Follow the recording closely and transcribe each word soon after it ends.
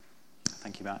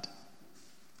Thank you, Matt.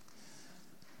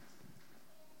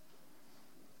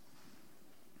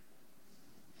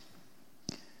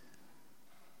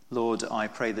 Lord, I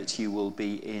pray that you will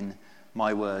be in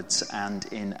my words and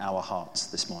in our hearts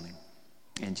this morning.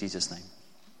 In Jesus' name.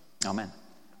 Amen.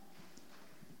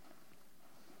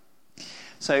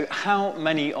 So, how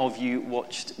many of you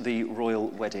watched the royal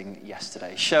wedding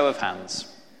yesterday? Show of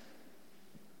hands.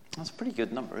 That's a pretty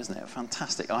good number, isn't it?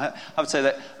 Fantastic. I would say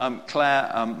that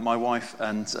Claire, my wife,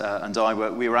 and I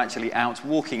were actually out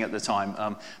walking at the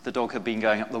time. The dog had been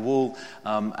going up the wall,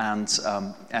 and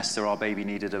Esther, our baby,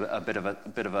 needed a bit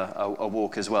of a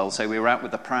walk as well. So we were out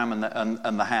with the pram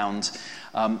and the hound.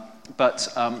 But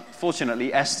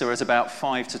fortunately, Esther, at about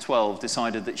 5 to 12,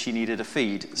 decided that she needed a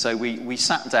feed. So we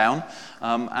sat down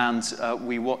and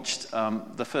we watched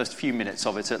the first few minutes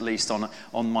of it, at least on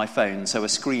my phone. So a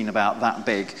screen about that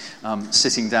big,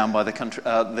 sitting down by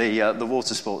the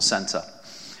water sports centre.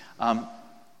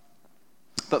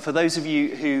 But for those of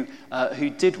you who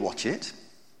did watch it,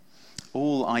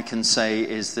 all I can say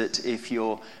is that if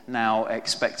you're now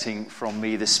expecting from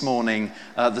me this morning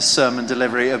the sermon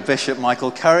delivery of Bishop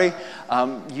Michael Curry,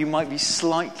 you might be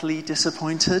slightly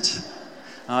disappointed.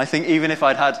 I think even if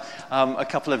I'd had a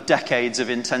couple of decades of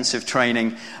intensive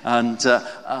training and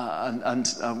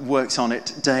worked on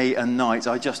it day and night,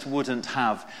 I just wouldn't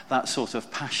have that sort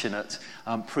of passionate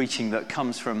preaching that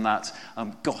comes from that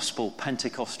gospel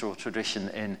Pentecostal tradition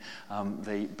in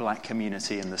the black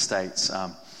community in the States.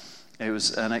 It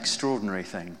was an extraordinary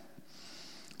thing.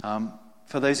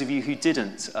 For those of you who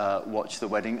didn't watch the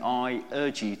wedding, I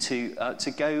urge you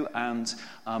to go and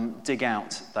dig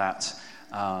out that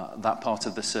part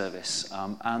of the service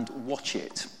and watch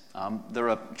it. There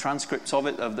are transcripts of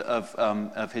it,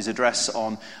 of his address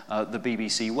on the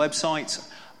BBC website,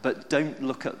 but don't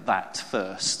look at that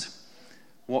first.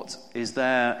 What is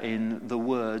there in the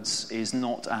words is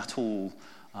not at all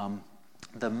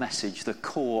the message, the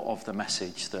core of the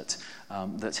message that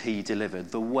he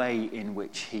delivered, the way in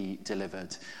which he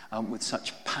delivered with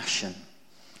such passion.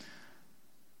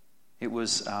 It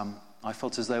was, I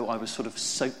felt as though I was sort of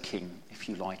soaking, if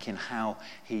you like, in how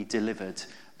he delivered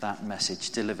that message,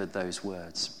 delivered those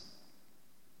words.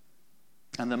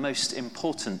 And the most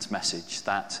important message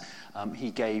that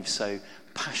he gave so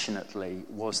passionately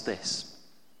was this,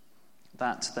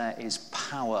 that there is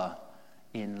power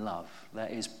in love. There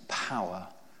is power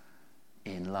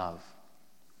in love.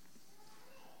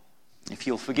 If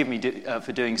you'll forgive me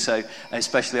for doing so,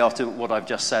 especially after what I've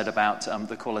just said about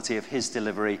the quality of his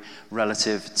delivery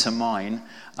relative to mine,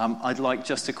 I'd like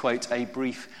just to quote a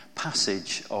brief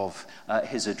passage of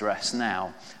his address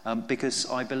now, because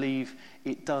I believe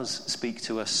it does speak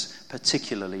to us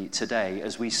particularly today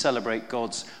as we celebrate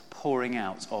God's pouring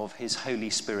out of his Holy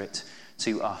Spirit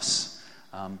to us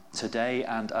today,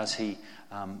 and as he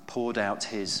poured out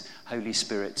his Holy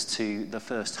Spirit to the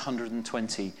first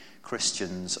 120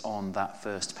 Christians on that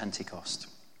first Pentecost.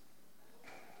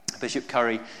 Bishop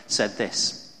Curry said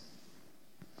this: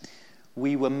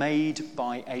 "We were made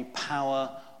by a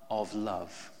power of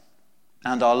love,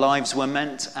 and our lives were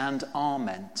meant and are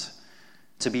meant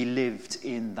to be lived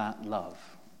in that love.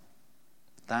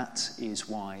 That is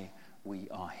why we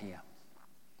are here."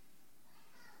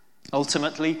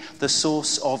 Ultimately, the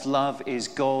source of love is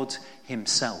God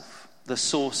himself, the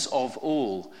source of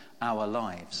all our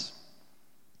lives.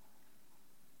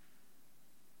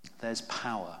 There's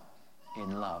power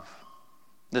in love.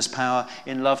 There's power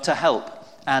in love to help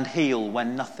and heal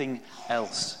when nothing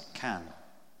else can.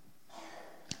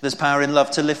 There's power in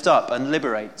love to lift up and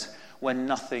liberate when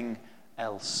nothing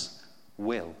else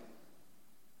will.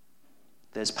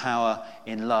 There's power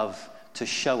in love to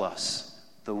show us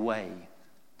the way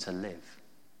to live.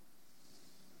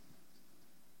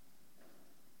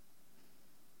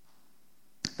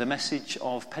 The message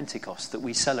of Pentecost that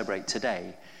we celebrate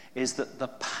today is that the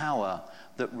power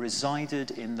that resided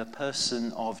in the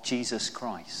person of Jesus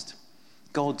Christ,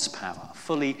 God's power,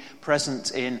 fully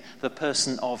present in the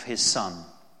person of his Son,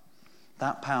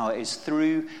 that power is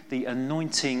through the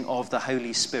anointing of the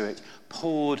Holy Spirit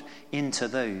poured into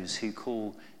those who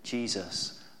call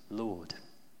Jesus Lord.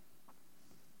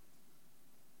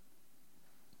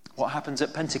 What happens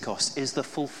at Pentecost is the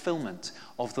fulfillment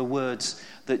of the words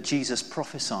that Jesus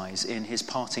prophesies in his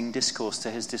parting discourse to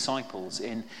his disciples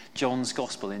in John's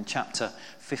Gospel in chapter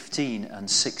 15 and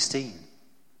 16.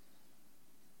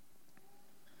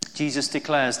 Jesus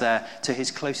declares there to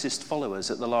his closest followers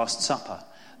at the Last Supper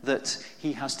that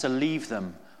he has to leave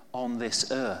them on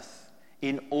this earth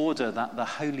in order that the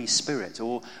Holy Spirit,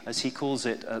 or as he calls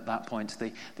it at that point,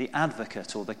 the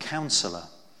advocate or the counselor,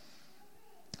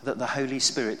 that the Holy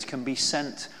Spirit can be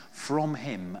sent from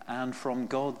him and from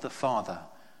God the Father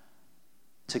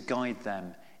to guide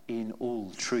them in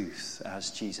all truth,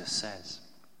 as Jesus says.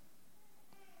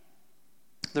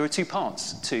 There are two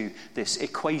parts to this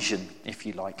equation, if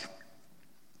you like.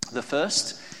 The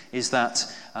first is that,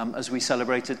 as we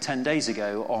celebrated 10 days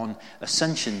ago on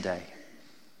Ascension Day,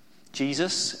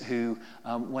 Jesus, who,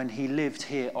 when he lived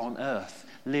here on earth,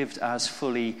 lived as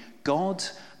fully God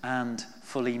and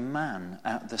fully man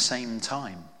at the same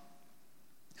time,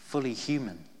 fully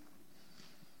human.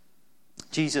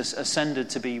 Jesus ascended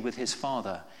to be with his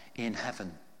Father in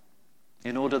heaven,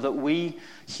 in order that we,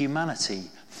 humanity,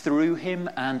 through him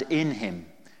and in him,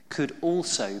 could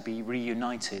also be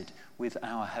reunited with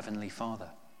our Heavenly Father.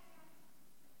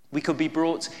 We could be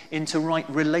brought into right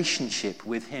relationship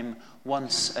with him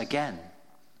once again,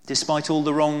 despite all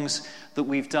the wrongs that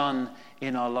we've done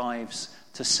in our lives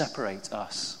to separate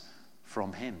us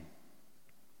from him.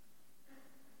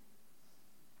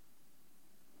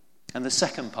 And the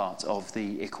second part of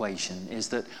the equation is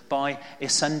that by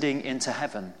ascending into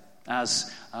heaven,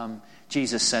 as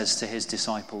Jesus says to his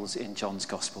disciples in John's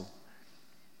Gospel,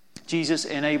 Jesus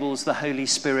enables the Holy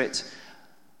Spirit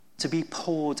to be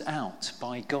poured out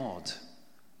by God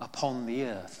upon the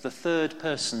earth, the third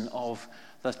person of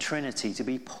the Trinity to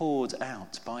be poured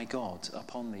out by God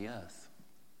upon the earth,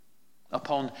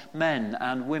 upon men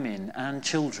and women and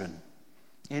children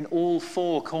in all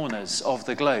four corners of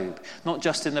the globe, not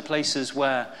just in the places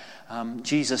where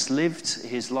Jesus lived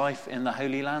his life in the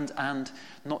Holy Land, and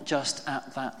not just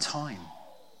at that time.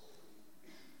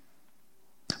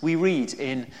 We read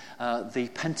in the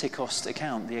Pentecost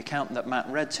account, the account that Matt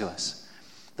read to us,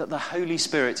 that the Holy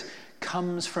Spirit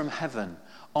comes from heaven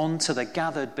onto the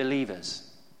gathered believers.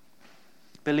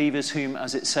 Believers whom,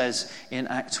 as it says in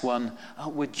Acts 1,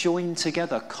 were joined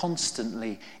together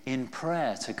constantly in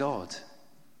prayer to God.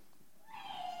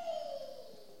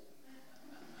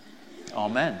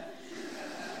 Amen.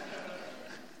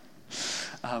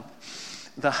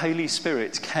 The Holy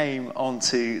Spirit came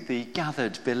onto the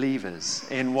gathered believers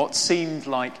in what seemed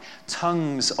like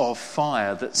tongues of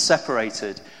fire that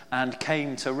separated and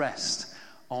came to rest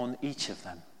on each of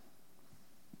them.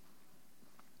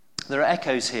 There are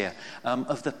echoes here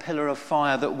of the pillar of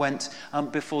fire that went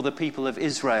before the people of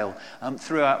Israel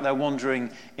throughout their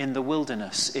wandering in the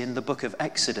wilderness in the book of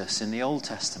Exodus in the Old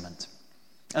Testament.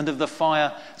 And of the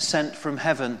fire sent from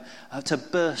heaven to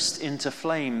burst into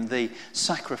flame the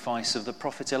sacrifice of the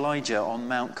prophet Elijah on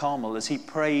Mount Carmel as he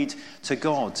prayed to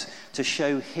God to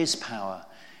show his power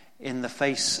in the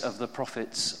face of the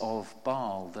prophets of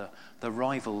Baal, the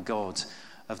rival god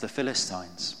of the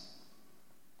Philistines.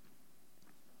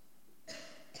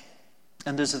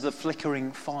 And as the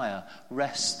flickering fire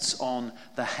rests on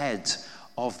the head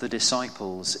of the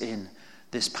disciples in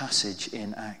this passage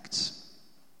in Acts.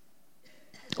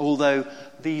 Although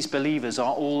these believers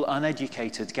are all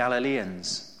uneducated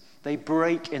Galileans, they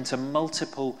break into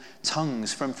multiple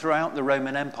tongues from throughout the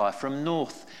Roman Empire, from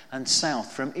north and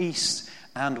south, from east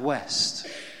and west.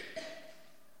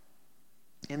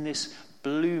 In this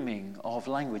blooming of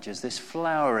languages, this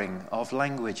flowering of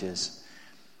languages,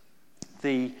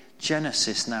 the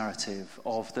Genesis narrative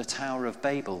of the Tower of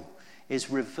Babel is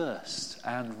reversed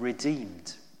and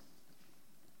redeemed.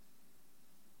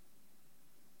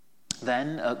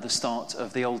 Then, at the start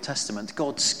of the Old Testament,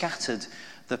 God scattered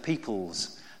the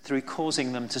peoples through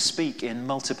causing them to speak in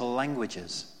multiple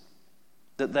languages,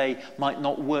 that they might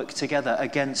not work together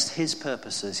against his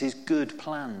purposes, his good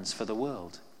plans for the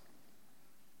world.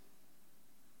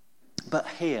 But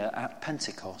here at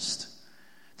Pentecost,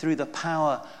 through the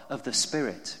power of the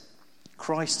Spirit,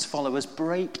 Christ's followers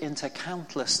break into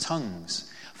countless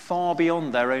tongues, far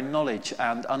beyond their own knowledge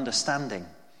and understanding,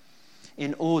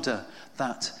 in order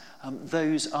that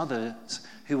those others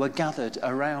who were gathered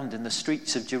around in the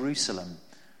streets of Jerusalem,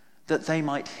 that they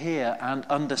might hear and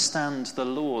understand the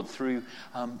Lord through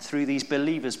these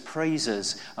believers'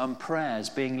 praises and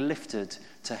prayers being lifted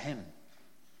to him.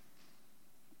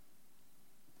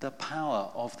 The power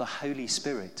of the Holy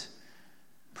Spirit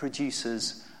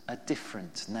produces a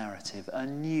different narrative, a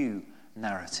new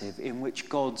narrative in which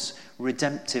God's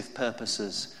redemptive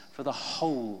purposes for the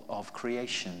whole of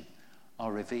creation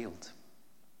are revealed.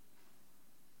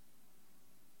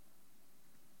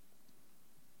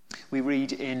 We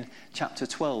read in chapter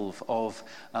 12 of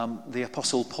the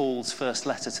Apostle Paul's first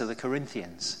letter to the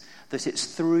Corinthians that it's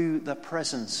through the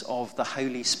presence of the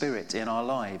Holy Spirit in our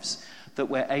lives that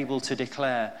we're able to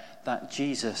declare that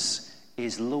Jesus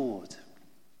is Lord,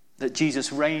 that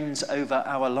Jesus reigns over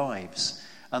our lives,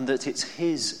 and that it's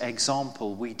his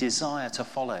example we desire to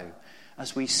follow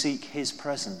as we seek his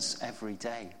presence every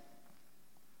day.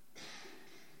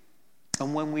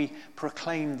 And when we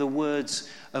proclaim the words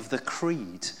of the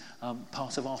creed,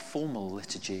 part of our formal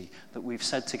liturgy that we've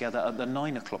said together at the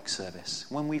 9 o'clock service,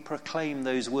 when we proclaim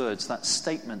those words, that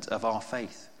statement of our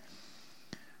faith,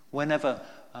 whenever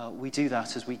we do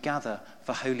that as we gather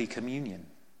for Holy Communion,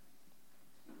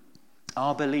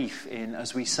 our belief in,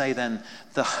 as we say then,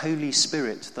 the Holy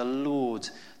Spirit, the Lord,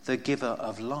 the giver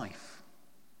of life.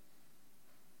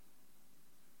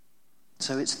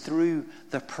 So it's through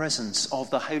the presence of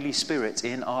the Holy Spirit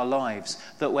in our lives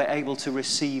that we're able to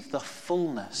receive the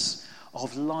fullness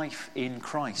of life in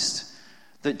Christ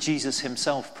that Jesus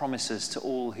himself promises to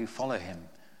all who follow him.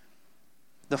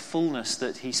 The fullness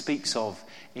that he speaks of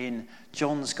in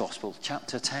John's Gospel,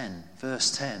 chapter 10,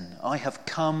 verse 10. I have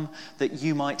come that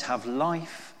you might have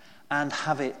life and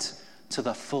have it to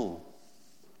the full.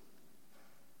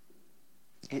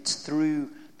 It's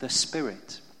through the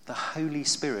Spirit, the Holy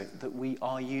Spirit, that we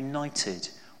are united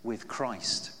with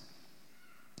Christ.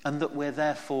 And that we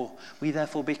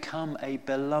therefore become a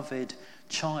beloved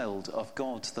child of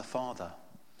God the Father.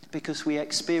 Because we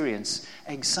experience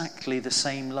exactly the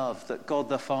same love that God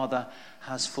the Father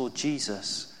has for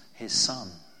Jesus, his Son.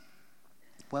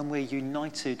 When we're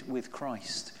united with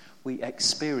Christ, we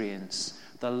experience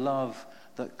the love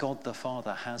that God the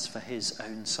Father has for his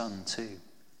own Son too.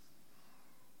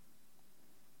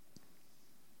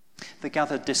 The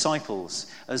gathered disciples,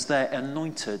 as they're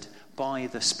anointed by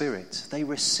the Spirit, they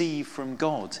receive from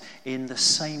God in the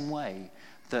same way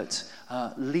that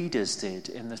leaders did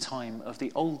in the time of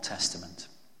the Old Testament.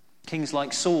 Kings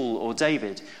like Saul or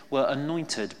David were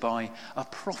anointed by a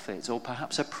prophet or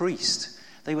perhaps a priest.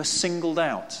 They were singled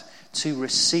out to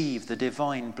receive the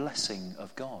divine blessing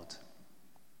of God.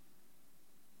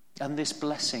 And this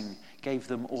blessing gave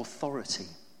them authority.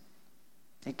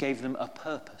 It gave them a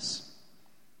purpose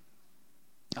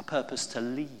to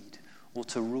lead or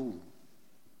to rule.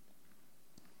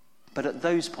 But at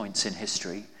those points in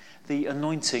history, the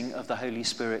anointing of the Holy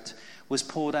Spirit was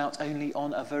poured out only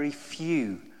on a very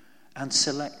few and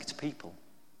select people.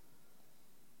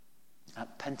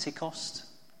 At Pentecost,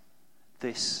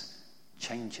 this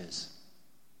changes.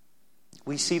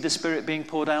 We see the Spirit being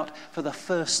poured out for the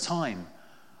first time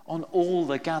on all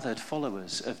the gathered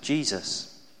followers of Jesus.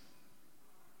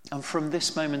 And from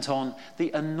this moment on, the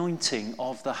anointing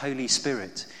of the Holy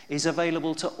Spirit is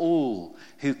available to all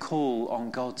who call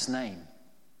on God's name.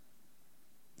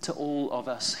 To all of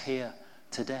us here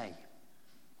today,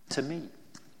 to me,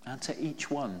 and to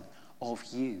each one of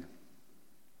you.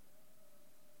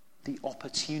 The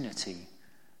opportunity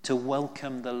to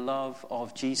welcome the love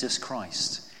of Jesus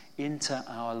Christ into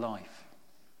our life,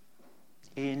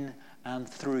 in and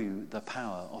through the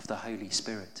power of the Holy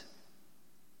Spirit.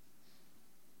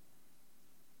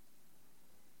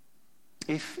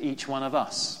 If each one of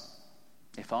us,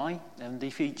 if I, and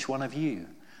if each one of you,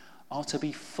 are to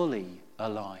be fully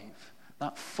alive,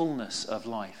 that fullness of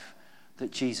life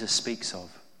that Jesus speaks of,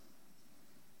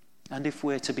 and if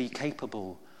we're to be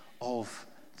capable of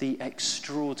the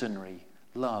extraordinary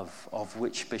love of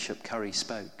which Bishop Curry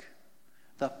spoke,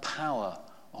 the power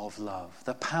of love,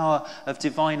 the power of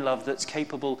divine love that's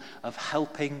capable of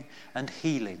helping and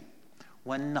healing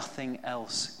when nothing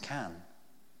else can,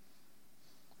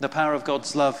 the power of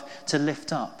God's love to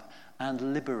lift up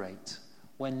and liberate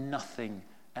when nothing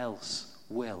else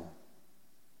will.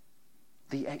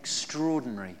 The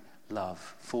extraordinary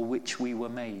love for which we were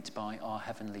made by our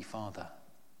Heavenly Father.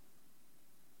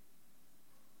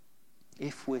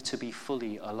 If we're to be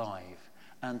fully alive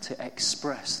and to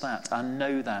express that and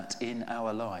know that in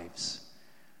our lives,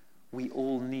 we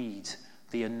all need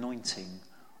the anointing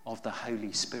of the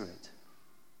Holy Spirit.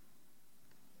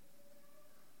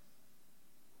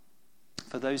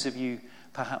 For those of you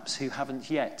perhaps who haven't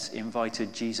yet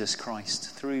invited Jesus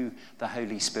Christ through the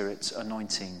Holy Spirit's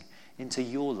anointing into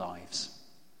your lives,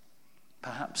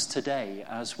 perhaps today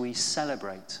as we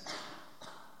celebrate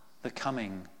the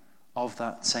coming of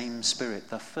that same Spirit,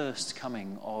 the first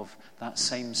coming of that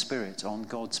same Spirit on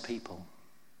God's people,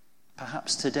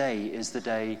 perhaps today is the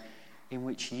day in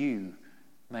which you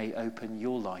may open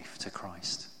your life to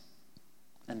Christ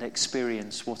and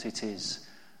experience what it is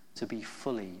to be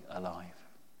fully alive.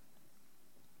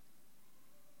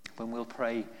 When we'll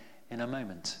pray in a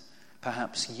moment,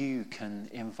 perhaps you can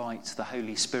invite the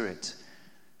Holy Spirit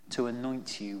to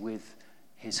anoint you with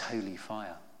his holy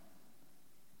fire.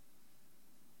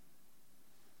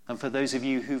 And for those of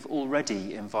you who've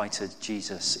already invited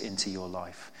Jesus into your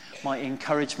life, my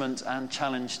encouragement and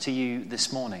challenge to you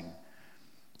this morning,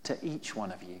 to each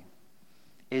one of you,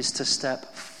 is to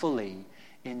step fully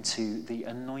into the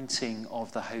anointing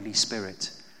of the Holy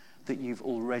Spirit that you've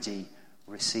already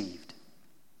received.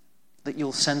 that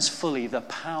you'll sense fully the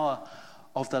power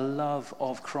of the love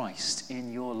of Christ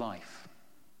in your life,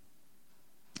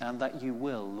 and that you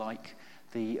will, like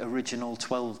the original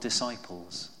 12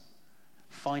 disciples,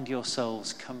 find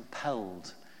yourselves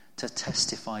compelled to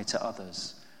testify to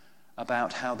others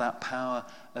about how that power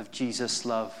of Jesus'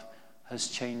 love has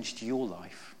changed your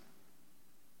life,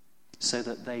 so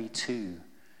that they too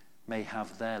may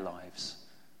have their lives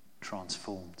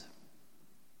transformed.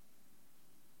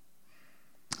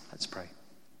 Let's pray.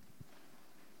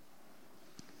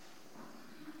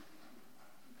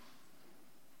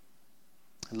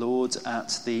 Lord,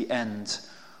 at the end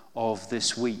of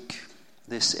this week,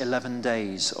 this 11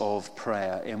 days of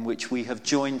prayer in which we have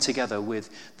joined together with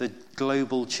the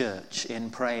global church in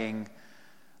praying,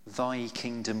 Thy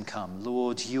kingdom come.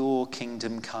 Lord, your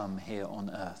kingdom come here on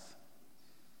earth.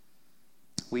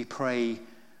 We pray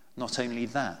not only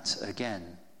that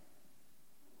again,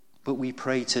 but we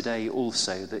pray today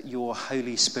also that your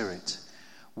Holy Spirit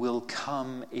will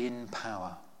come in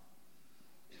power,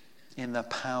 in the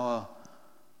power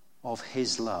of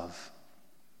his love,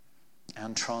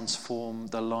 and transform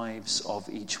the lives of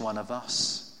each one of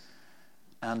us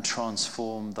and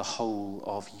transform the whole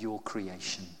of your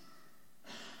creation.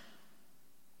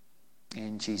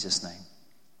 In Jesus' name,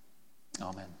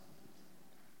 amen.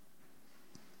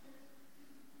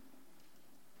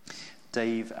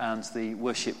 Dave and the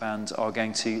worship band are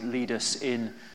going to lead us in